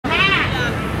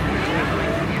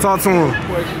Talk to him.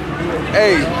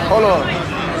 Hey, hold on.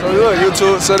 So look,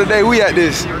 YouTube. So today we at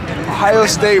this Ohio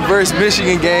State versus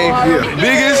Michigan game.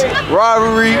 Biggest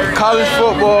rivalry, college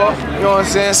football. You know what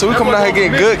I'm saying? So we coming out here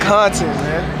getting good content,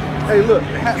 man. Hey, look,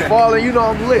 hat falling. You know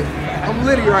I'm lit. I'm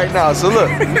litty right now. So look,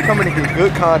 we coming to get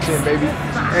good content, baby.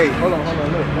 Hey, hold on,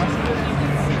 look.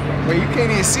 Wait, you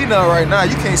can't even see nothing right now.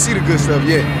 You can't see the good stuff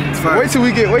yet. Wait till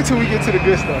we get to the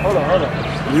good stuff. Hold on.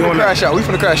 We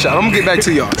finna crash out. I'm gonna get back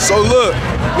to y'all. So look,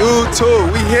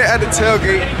 YouTube, we here at the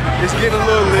tailgate. It's getting a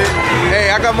little lit.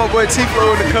 Hey, I got my boy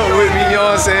T-Flow in the cut with me, you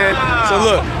know what I'm saying? So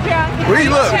look,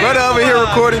 brother over here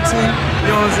recording too,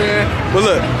 you know what I'm saying? But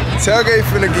look, tailgate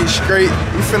finna get straight.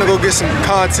 We finna go get some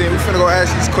content. We finna go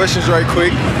ask these questions right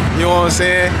quick, you know what I'm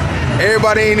saying?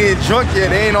 Everybody ain't even drunk yet.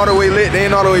 They ain't all the way lit. They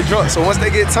ain't all the way drunk. So once they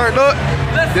get turned up,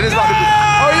 then it's about to be.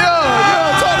 Oh yeah.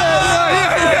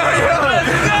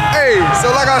 Hey, so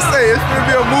like I say, it's gonna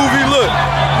be a movie. Look,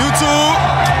 YouTube.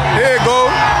 Here it go.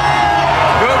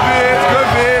 Good vids.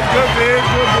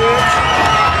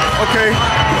 Okay,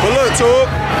 but look, Tube.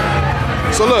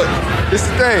 So look, this is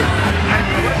the thing.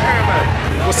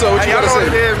 What's up? What you gotta say?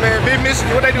 What it is, man. Big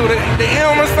Michigan. What they do? The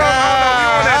M or something?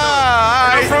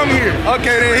 I'm from here.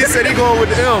 Okay, then he said he going with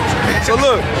the M's. So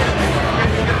look,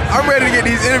 I'm ready to get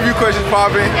these interview questions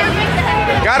popping.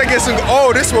 Gotta get some.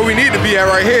 Oh, this is where we need to be at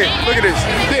right here. Look at this.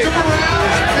 Thick.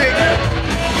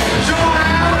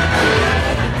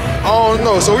 I don't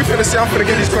know. So we finna see. I'm finna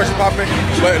get these questions popping.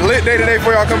 But lit day today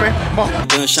for y'all coming.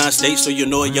 Gunshine State, so you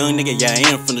know a young nigga. Yeah, I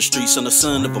am from the streets. I'm the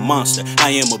son of a monster. I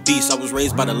am a beast. I was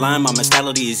raised by the line. My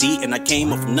mentality is eat, and I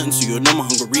came up from nothing. So you know I'm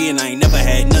hungry, and I ain't never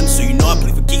had nothing. So you know I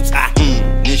play for keeps.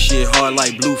 This shit hard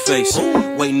like Blueface.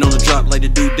 Waiting on the drop like the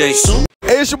due date.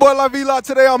 Hey, it's your boy La Vila.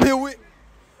 Today I'm here with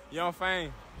Young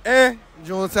Fame and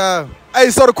June time. Hey,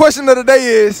 so the question of the day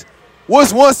is,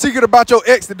 what's one secret about your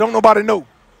ex that don't nobody know?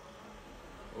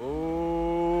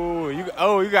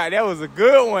 You got that was a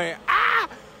good one.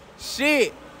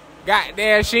 Shit.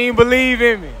 Goddamn, she ain't believe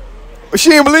in me.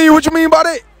 She ain't believe you? What you mean by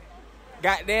that?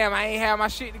 Goddamn, I ain't have my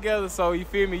shit together, so you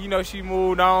feel me? You know she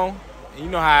moved on. You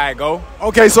know how I go.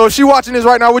 Okay, so if she watching this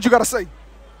right now, what you gotta say?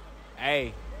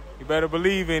 Hey, you better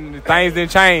believe in the things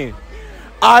didn't change.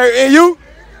 All right, and you?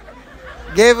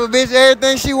 Gave a bitch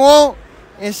everything she want,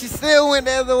 and she still went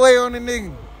the other way on the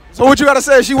nigga. So what you gotta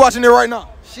say if she watching it right now?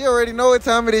 She already know what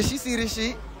time it is. She see this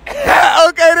shit. Okay,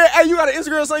 then. Hey, you got an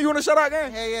Instagram or something you want to shout out,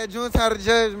 gang? Hey, yeah, June Tyler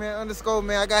Judge, man, _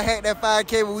 man. I got hacked at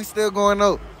 5K, but we still going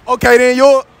up. Okay, then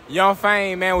you're Young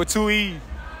Fame, man, with 2 E's.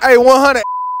 Hey, 100.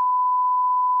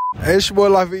 Hey, it's your boy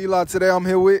Life of Eli. Today I'm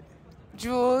here with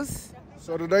Jules.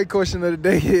 So today question of the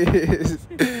day is,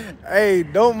 hey,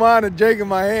 don't mind the Jake in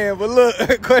my hand, but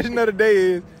look, question of the day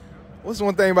is, what's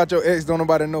one thing about your ex don't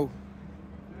nobody know?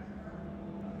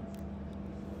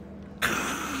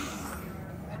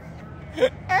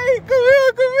 Hey,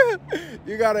 come here.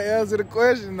 You gotta answer the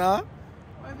question, nah.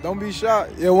 Don't be shy.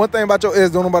 Yeah, one thing about your ex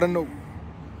don't nobody know.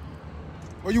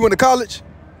 Well, you went to college?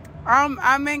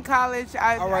 I'm in college.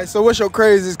 All right, so what's your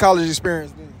craziest college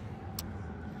experience then?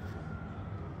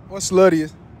 What's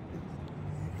Luttiest?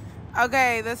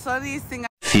 Okay, the sluttiest thing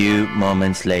Few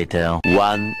moments later,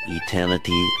 one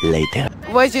eternity later.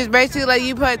 which is basically like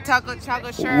you put chocolate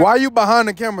syrup. Why you behind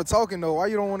the camera talking though? Why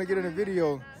you don't want to get in the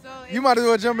video? So You might as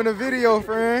well jump in the video,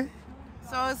 friend.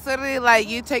 So it's literally like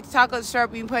you take chocolate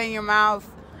syrup, you put it in your mouth,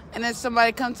 and then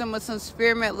somebody comes in with some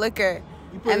spearmint liquor,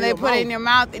 and they put it in your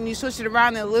mouth, and you switch it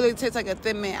around, and it literally tastes like a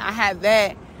Thin Mint. I had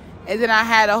that, and then I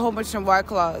had a whole bunch of White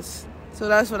Claws. So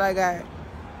that's what I got.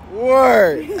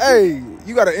 Word. Hey,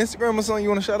 you got an Instagram or something you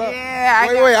want to shout out?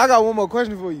 Yeah. Wait, I got one more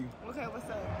question for you. Okay, what's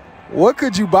up? What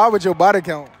could you buy with your body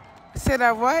count? Say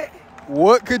that what?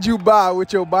 What could you buy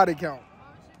with your body count?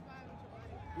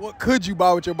 What could you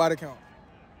buy with your body count?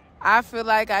 I feel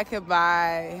like I could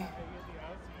buy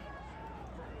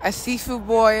a seafood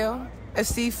boil.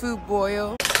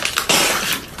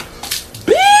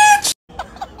 Bitch!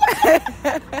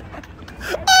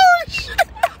 Oh, shit.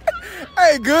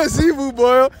 Hey, good seafood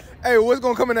boil. Hey, what's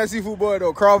going to come in that seafood boil,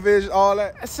 though? Crawfish, all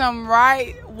that? Some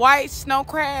white snow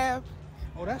crab.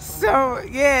 Oh, that's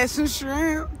some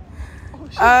shrimp.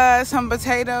 Some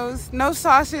potatoes. No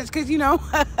sausage, because, you know.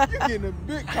 You're getting a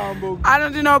big combo. I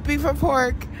don't do no beef or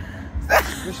pork.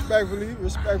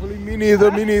 Respectfully, me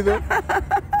neither.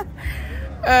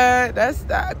 That's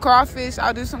crawfish.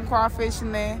 I'll do some crawfish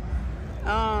in there.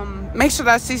 Make sure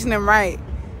that I season them right.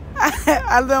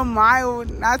 A little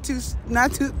mild, not too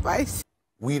spicy.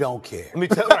 We don't care. Let me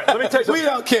tell you something. We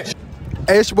don't care.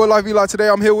 Hey, it's your boy Life Eli. Today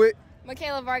I'm here with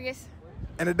Michaela Vargas.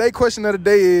 And the day question of the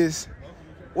day is,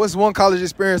 what's one college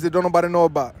experience that don't nobody know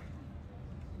about?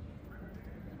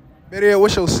 Better,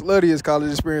 what's your sluttiest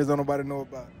college experience don't nobody know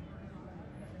about?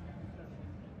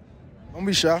 Don't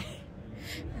be shy.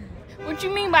 What you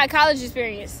mean by college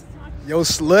experience? Your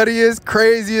sluttiest,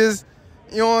 craziest,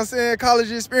 you know what I'm saying,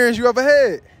 college experience you ever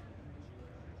had.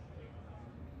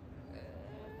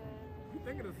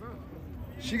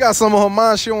 She got some on her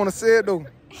mind she don't want to say it, though.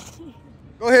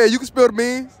 Go ahead, you can spill the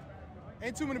beans.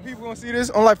 Ain't too many people gonna see this,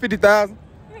 on like 50,000.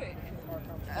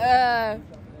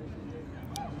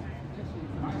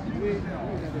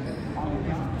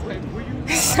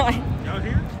 Sorry.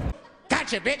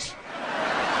 Gotcha, bitch.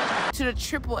 To the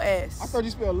triple S. I thought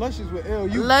you spelled luscious with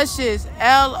L-U. Luscious,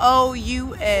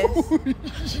 L-O-U-S.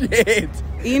 Shit.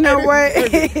 You know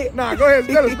what? Nah, go ahead,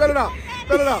 spell it out.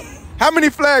 Spell it out. How many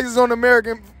flags is on the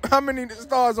American, how many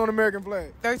stars on the American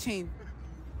flag? 13.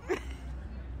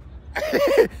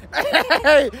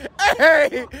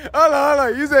 Hey, hold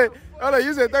on. You said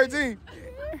 13.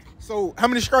 So how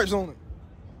many stripes on it?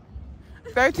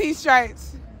 13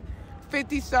 stripes.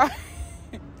 50 stars.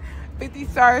 50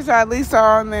 stars at least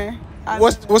are on there.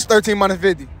 What's 13 minus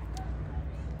 50?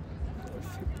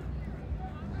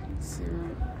 0.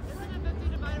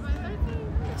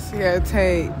 So you gotta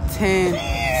take 10,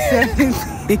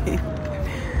 17.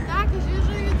 Nah, because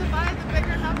usually you divide the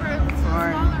bigger number into the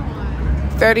smaller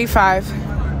one.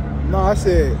 35. No, I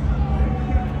said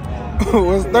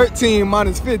what's 13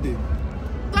 minus 50?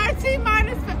 13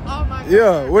 minus 50. Oh my god.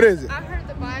 Yeah, what is it? I heard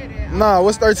divide it. Nah,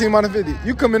 what's 13 minus 50?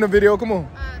 You come in the video, come on.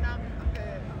 No,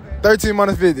 okay. 13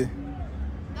 minus 50.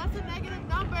 That's a negative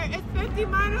number. It's 50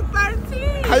 minus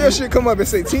 13. How your shit come up and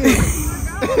say 10?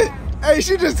 Hey,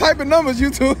 she just typing numbers,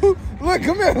 YouTube. Look,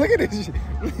 come here, look at this shit.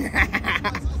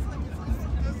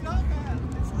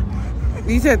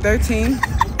 You said 13?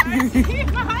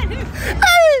 13 minus.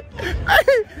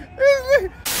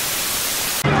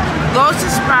 Go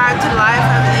subscribe to Life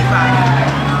of Eva.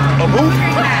 A who?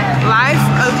 Life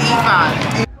of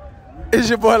Eva. It's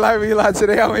your boy Life of Eli.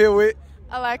 Today I'm here with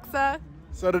Alexa.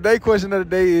 So the question of the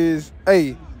day is,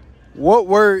 hey, what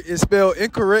word is spelled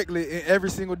incorrectly in every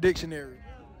single dictionary?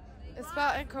 It's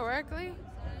spelled incorrectly?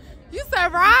 You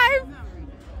said rhyme?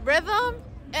 Rhythm?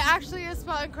 It actually is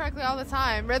spelled incorrectly all the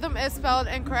time. Rhythm is spelled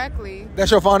incorrectly.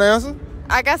 That's your final answer?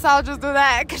 I guess I'll just do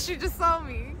that because you just told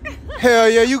me. Hell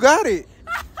yeah, you got it.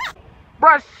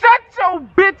 Bruh, shut your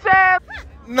bitch ass.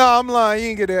 No, I'm lying. You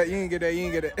ain't get that. You ain't get that. You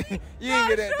ain't get that. You ain't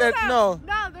get that. No.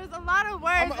 No, there's a lot of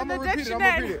words in the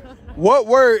dictionary. What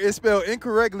word is spelled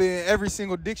incorrectly in every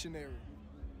single dictionary?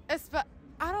 It's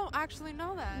I don't actually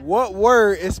know that. What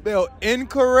word is spelled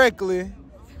incorrectly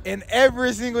in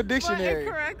every single dictionary?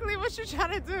 What incorrectly? What you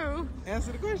trying to do?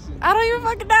 Answer the question. I don't even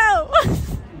fucking know.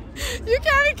 You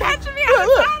can't be catching me on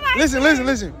the phone like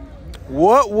Listen.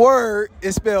 What word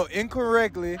is spelled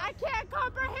incorrectly? I can't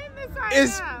comprehend this right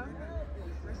now.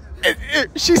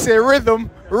 She said rhythm.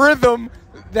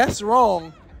 That's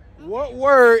wrong. What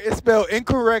word is spelled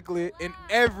incorrectly in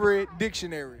every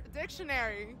dictionary?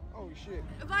 Dictionary. Oh shit.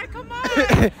 Like, come on.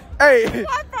 Hey.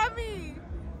 What from me?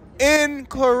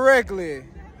 Incorrectly.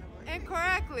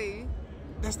 Incorrectly.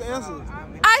 That's the answer.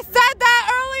 I said that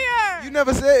earlier. You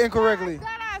never said incorrectly.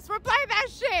 Deadass. Replay that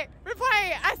shit.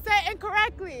 Replay it. I said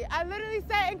incorrectly. I literally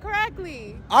said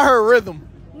incorrectly. I heard rhythm.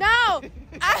 No.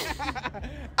 I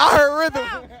heard rhythm.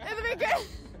 No. In the beginning.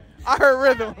 I heard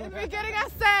rhythm. In the beginning, I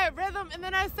said rhythm, and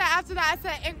then I said after that, I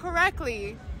said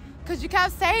incorrectly, because you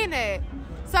kept saying it.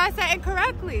 So I said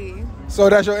incorrectly. So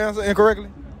that's your answer, incorrectly?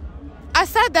 I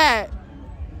said that.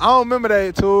 I don't remember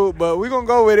that too, but we're gonna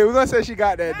go with it. We're gonna say she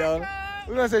got that, though.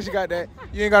 We're gonna say she got that.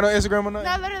 You ain't got no Instagram or nothing?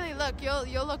 No, literally, look,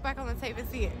 you'll look back on the tape and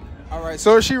see it. All right,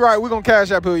 so if she right, we're gonna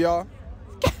cash app her, y'all.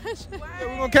 Yeah,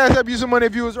 we're gonna cash app you some money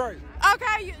if you was right.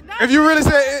 Okay. No, If you really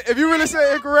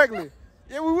said incorrectly,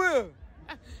 yeah, we will.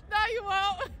 No, you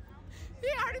won't. He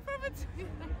already put it to me.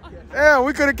 Damn,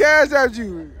 we could have cashed out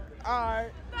you. All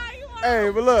right. No, you won't. Hey,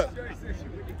 but look.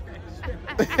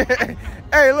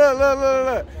 Hey,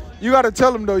 look. You gotta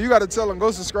tell him though. You gotta tell him.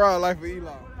 Go subscribe, Life of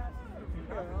Eli.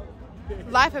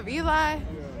 Life of Eli.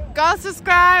 Go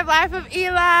subscribe, Life of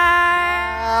Eli.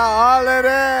 All of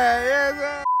that, yes,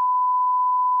 sir.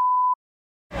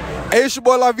 Hey, it's your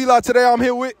boy Life of Eli. Today I'm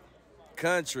here with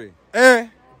Country.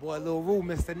 and. Boy, Lil Rue,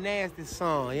 Mr. Nasty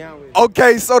song. Yeah.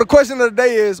 Okay, so the question of the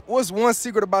day is, what's one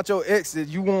secret about your ex that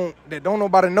you want that don't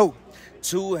nobody know?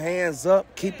 2 hands up,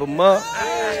 keep 'em up.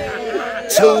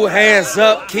 2 hands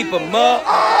up, keep 'em up.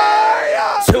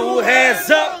 2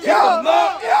 hands up, keep 'em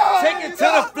up. Take it to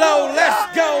the floor,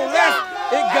 let's go,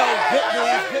 it go. Good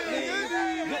news, good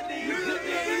news, good news, good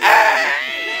news.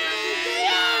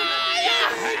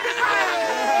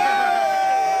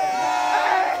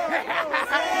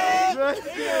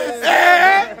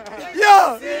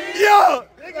 Yeah.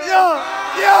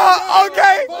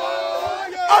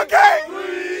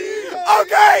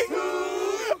 Okay.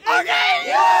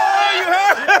 Yeah, you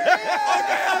heard?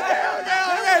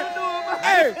 Okay.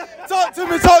 Hey, talk to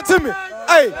me.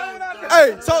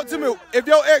 Hey, talk to me. If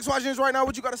your ex watching this right now,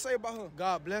 what you gotta say about her?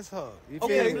 God bless her. You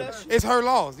Okay. feel me? It's her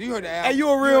loss. You heard that. Hey, you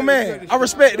a real man. I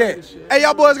respect that. Hey,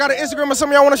 y'all boys got an Instagram or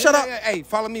something y'all want to shout out? Hey,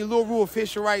 follow me, Lil Rue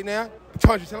Official right now.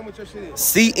 Tell them what your shit is.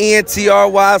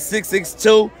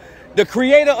 CNTRY662, the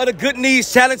creator of the Good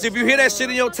Knees Challenge. If you hear that shit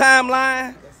in your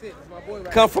timeline,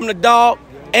 come from the dog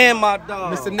and my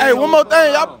dog. Hey, one more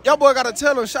thing. Y'all boy got to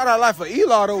tell him, shout out Life for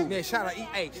Eli, though. Yeah, shout out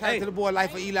to the boy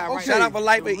Life for Eli right Shout now. out for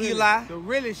Life of Eli. The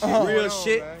realest shit. Real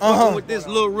shit. Fucking with this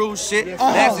Lil Rue shit.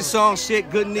 Nasty song shit.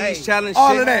 Good Knees Challenge all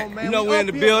shit. of that. You know we're in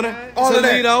the building. All of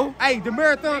that. Toledo. Hey, the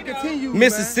marathon continues,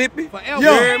 Mississippi. Forever. You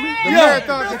hear me? The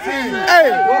marathon continues.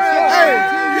 Hey, all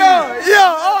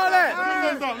that.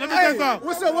 Let me say something.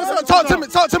 What's up? Talk to me.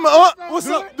 What's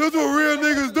up? This is what real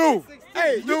niggas do.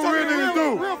 Hey, Do what real niggas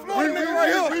do. Real Florida nigga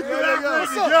right here. We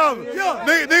together.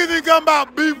 Niggas didn't come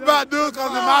about beef about this because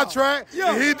of my track.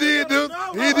 Yeah. He did this.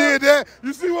 He did that.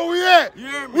 You see where we at? We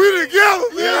together,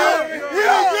 nigga. We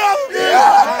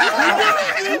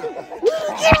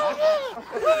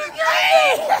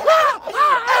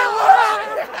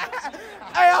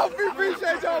Hey, I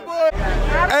appreciate y'all, boy.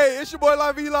 Hey, it's your boy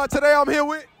Live Eli. Today I'm here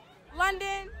with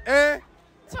London. and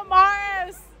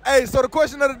Tomorrow's. hey. So the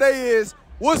question of the day is,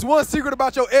 what's one secret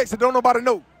about your ex that don't nobody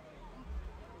know?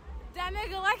 That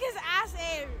nigga like his ass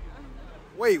in.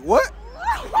 Wait, what?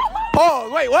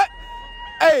 Pause. Wait, what?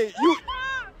 Hey, you.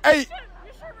 Hey. You should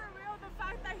reveal the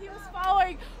fact that he was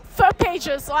following foot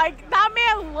pages. Like, that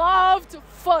man loved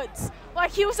foots.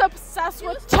 Like, he was obsessed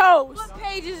with toes. Foot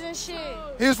pages and shit.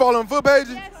 He was following foot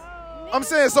pages? Yes. I'm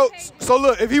saying, so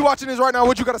look, if he watching this right now,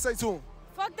 what you gotta say to him?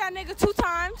 Fuck that nigga 2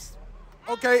 times.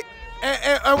 Okay,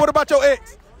 and what about your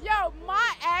ex? Yo,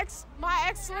 my ex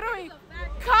literally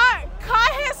caught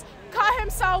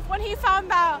himself when he found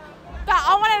that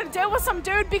I wanted to date with some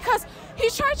dude because he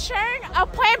tried sharing a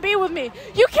plan B with me.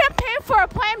 You can't pay for a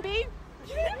plan B.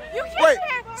 You can't Wait,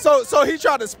 pay. so he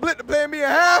tried to split the plan B in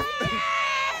half? He tried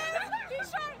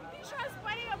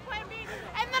splitting a plan B,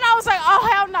 and then I was like, oh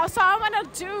hell no. So I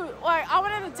wanted to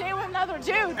date with another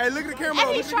dude. Hey, look at the camera.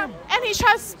 And he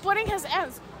tried splitting his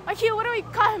ends. Like, he literally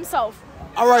cut himself.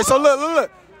 All right, so look.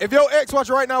 If your ex watch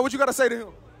right now, what you gotta say to him?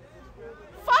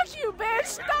 Fuck you,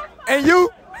 bitch. And you?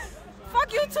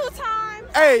 Fuck you 2 times.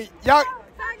 Hey, y'all.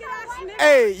 Faggot ass nigga.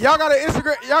 Hey, y'all got an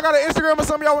Instagram? Y'all got an Instagram or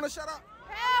something y'all want to shout out?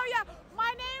 Hell yeah.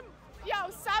 My name,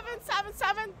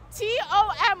 777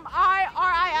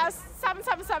 TOMIRIS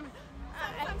 777.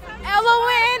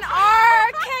 LONRKAN.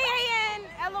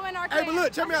 LONRKAN. Hey, but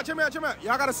look, check me out.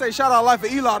 Y'all gotta say shout out Life for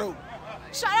Eli though.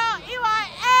 Shout out Eli.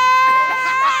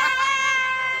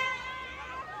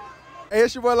 Hey,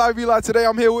 it's your boy Live Eli. Today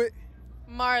I'm here with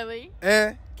Marley.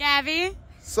 and Gabby.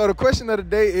 so the question of the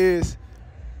day is,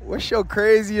 what's your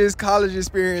craziest college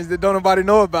experience that don't nobody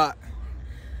know about?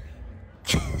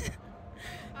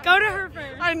 Go to her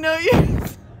first. I know you.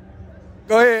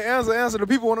 Go ahead, answer. The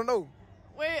people want to know.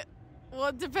 Wait, well,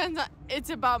 it depends on, it's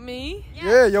about me?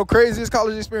 Yeah, your craziest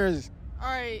college experiences. All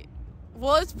right.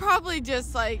 Well, it's probably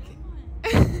just like,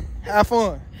 Have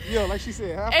fun. Yo, like she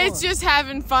said, have fun. it's just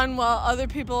having fun while other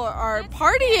people are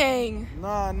partying.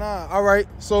 Nah. All right.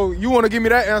 So you want to give me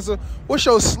that answer? What's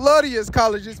your sluttiest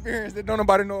college experience that don't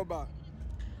nobody know about?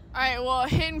 All right, well,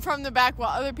 hitting from the back while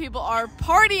other people are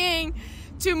partying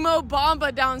to Mo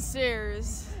Bamba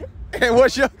downstairs. And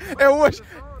what's your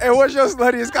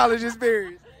sluttiest college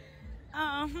experience?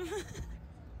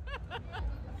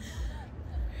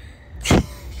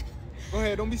 Go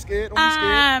ahead. Don't be scared.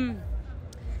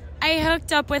 I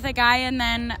hooked up with a guy and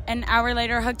then an hour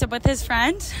later hooked up with his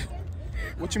friend.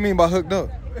 What you mean by hooked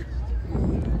up?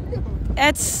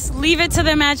 It's leave it to the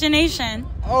imagination.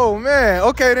 Oh man.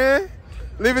 Okay then.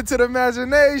 Leave it to the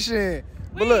imagination.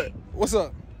 But look, what's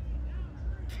up?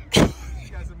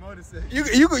 You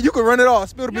can run it off.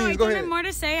 Spill the beans. Go ahead. More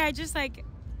to say. I just like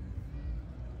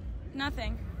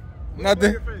nothing.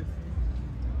 Nothing.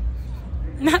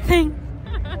 Nothing.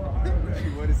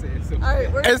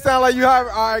 It sounds like you have.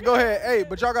 All right, go ahead. Hey,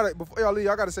 but y'all gotta before y'all leave.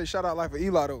 Y'all gotta say shout out Life of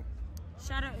Eli though.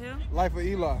 Shout out who? Life of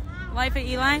Eli. Life of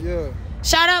Eli. Yeah.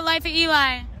 Shout out Life of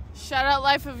Eli. Shout out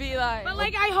Life of Eli. But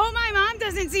like, I hope my mom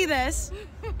doesn't see this.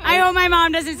 I hope my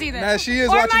mom doesn't see this. Nah, she is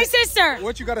or watching my it. sister.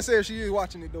 What you gotta say if she is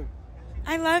watching it though?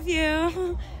 I love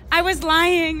you. I was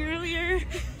lying earlier.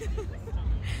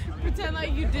 Pretend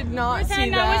like you did not see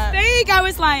Pretend that. that was fake. I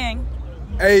was lying.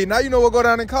 Hey, now you know what go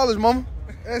down in college, mama.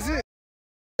 That's it.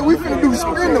 We finna do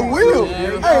spin the wheel.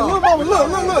 wheel. Hey, look, mama,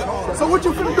 look. So what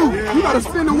you finna do? You gotta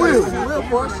spin the wheel.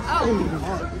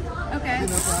 Okay.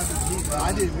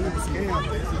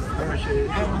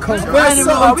 Confess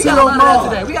something to your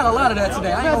mom. We got a lot of that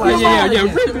today.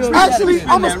 Actually,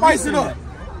 I'm gonna spice it up.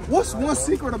 What's one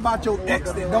secret about your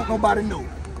ex that don't nobody know?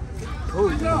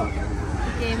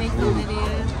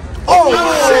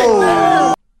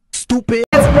 Oh, Stupid.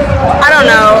 I don't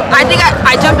know. I think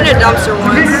I jumped in a dumpster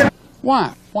once.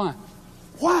 Why?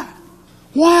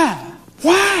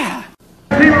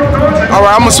 All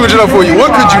right, I'm gonna switch it up for you.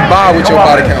 What could you buy with your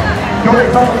body count?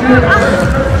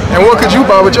 And what could you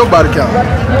buy with your body count?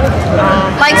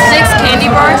 Like 6 candy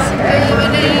bars.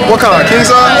 What kind? King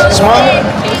size? Small? No.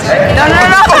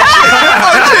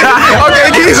 Okay,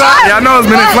 king size. Yeah, I know it's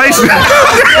been inflation.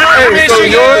 Hey, so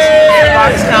yours?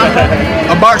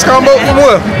 A box combo from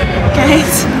where?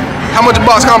 Canes. How much a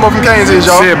box combo from Canes is,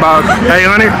 y'all? Shit, about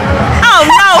 800. Oh,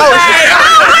 no way.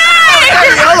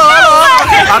 Hold on.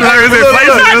 I heard it's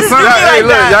inflation or something. Hey,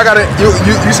 look, y'all got it. You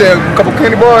said a couple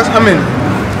candy bars? How many?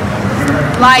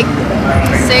 Like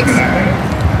 6.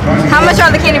 How much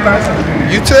are the candy bars?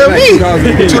 You tell me. $2 a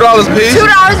piece. $2 a piece?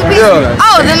 Yeah.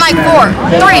 Oh, then like 4.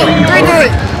 3.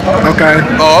 Okay.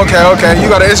 Oh, okay. You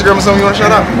got an Instagram or something you want to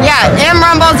shout out? Yeah,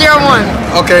 mrumble01.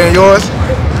 Okay, and yours?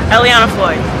 Eliana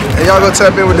Floyd. And y'all go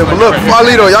tap in with them. But look, before I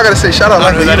leave though, y'all gotta say shout out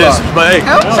like for Eli. But hey.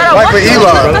 Life for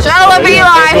Eli. Shout out Life for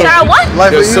Eli. Shout out what?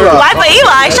 Life for Eli. Life for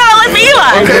Eli. Shout out Life for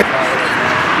Eli. Okay.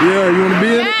 Yeah, you wanna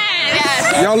be in it?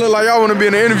 Yes. Y'all look like y'all wanna be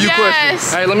in the interview question.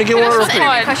 Hey, let me get one real quick.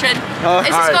 Question. Huh?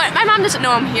 Is this going? My mom doesn't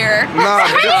know I'm here. Nah,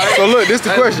 so look, this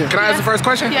the question. Can I ask the first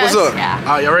question? Yes. What's up?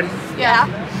 Yeah. Y'all ready? Yeah.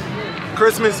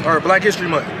 Christmas or Black History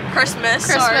Month? Christmas.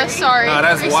 Sorry. Nah,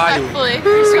 that's wild. Respectfully.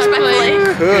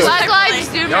 Good. Black lives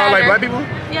do matter. Y'all like black people?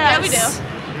 Yeah, we do.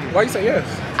 Why you say yes?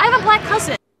 I have a black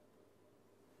cousin.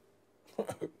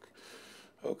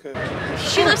 Okay.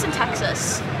 She lives in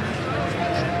Texas.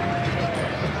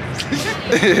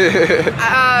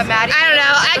 Maddie. I don't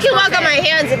know. I can walk on my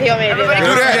hands if you want me to do that.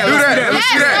 Do that. Let me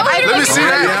see that. Let me see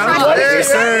that.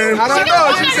 I don't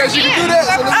know. She said she can do that.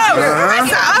 So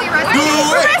let's do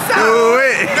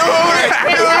it. Do it.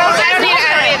 I don't need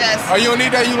this. Oh, you don't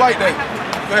need that? You like that?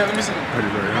 Go ahead. Let me see.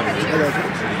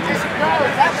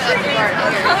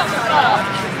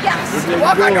 Yes.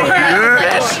 Walk on your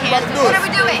hands. What are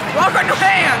we doing? Walk on your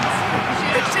hands.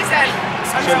 She said.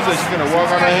 She said she's gonna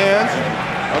walk on her hands.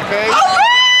 Okay.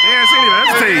 Yeah, she didn't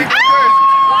hesitate.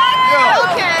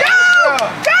 Okay.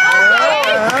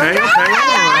 Okay.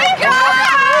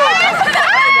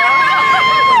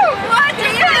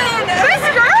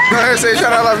 Go ahead and say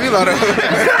shout out La Vila though.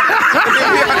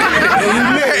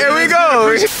 Here we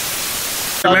go.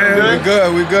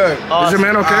 Man. We good. Is your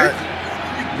man okay?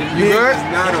 You good?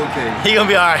 Not okay. He gonna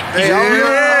be alright. Hey,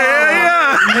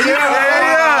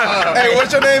 Hey,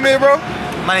 what's your name, man, bro?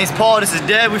 My name's Paul. This is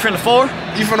Deb. We from the 4.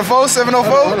 You from the 4?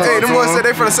 704? Hey, them boys said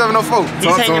they from the 704.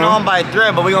 He's hanging on by a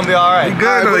thread, but we gonna be alright.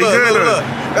 Good. Look.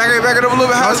 Back it up a little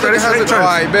bit. How's it?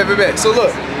 Alright, bet. So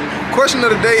look, question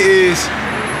of the day is,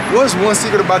 what's one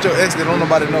secret about your ex that don't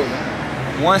nobody know?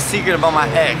 One secret about my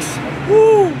ex.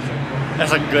 Woo!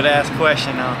 That's a good ass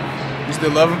question, though. You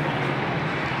still love him?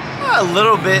 A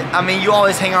little bit. I mean, you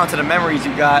always hang on to the memories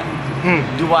you got.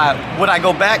 Would I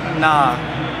go back? Nah.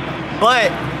 But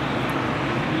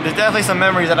there's definitely some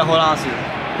memories that I hold on to.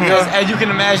 Because as you can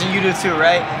imagine, you do too,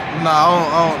 right?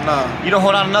 Nah. You don't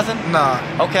hold on to nothing? Nah.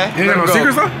 Okay. You ain't got no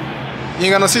secrets, though? You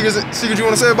ain't got no secrets you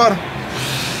want to say about him?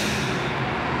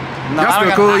 No, y'all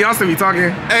still cool. Y'all still be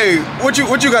talking. Hey, what you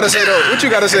gotta say though? What you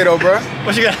gotta say though, bro?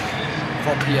 What you got?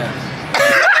 4 p.m.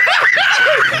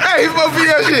 Hey, 4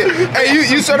 p.m. shit. Hey,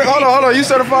 you certified? Hold on. You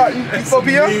certified? You 4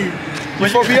 p.m.? You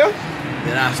 4 p.m.?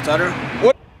 Did I stutter?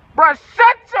 What? Bruh,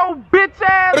 shut your bitch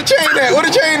ass. What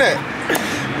the chain at?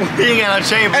 You ain't got no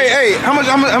chain. Hey, how much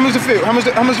the fit? How much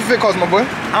the fit cost, my boy?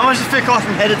 How much the fit cost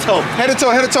from head to toe? Head to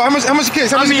toe. How much the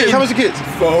kids? How much the kids?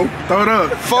 4. Throw it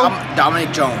up. 4.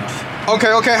 Dominic Jones.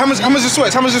 Okay. How much the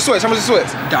sweats?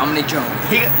 Dominic Jones.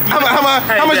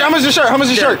 How much the shirt? How much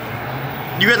the shirt?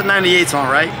 You got the 98s on,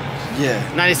 right? Yeah.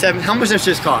 97. How much them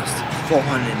shits cost?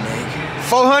 400, nigga.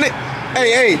 400?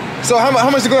 Hey. So how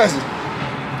much the glasses?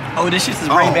 Oh, this shit's is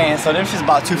Ray-Ban, so them shit's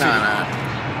about 250. Nah.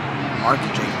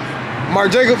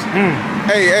 Mark Jacobs?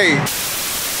 Hey.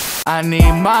 I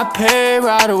need my pay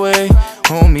right away.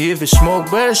 Homie, if it's smoke,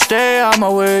 better stay out my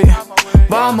way.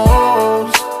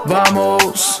 Vamos.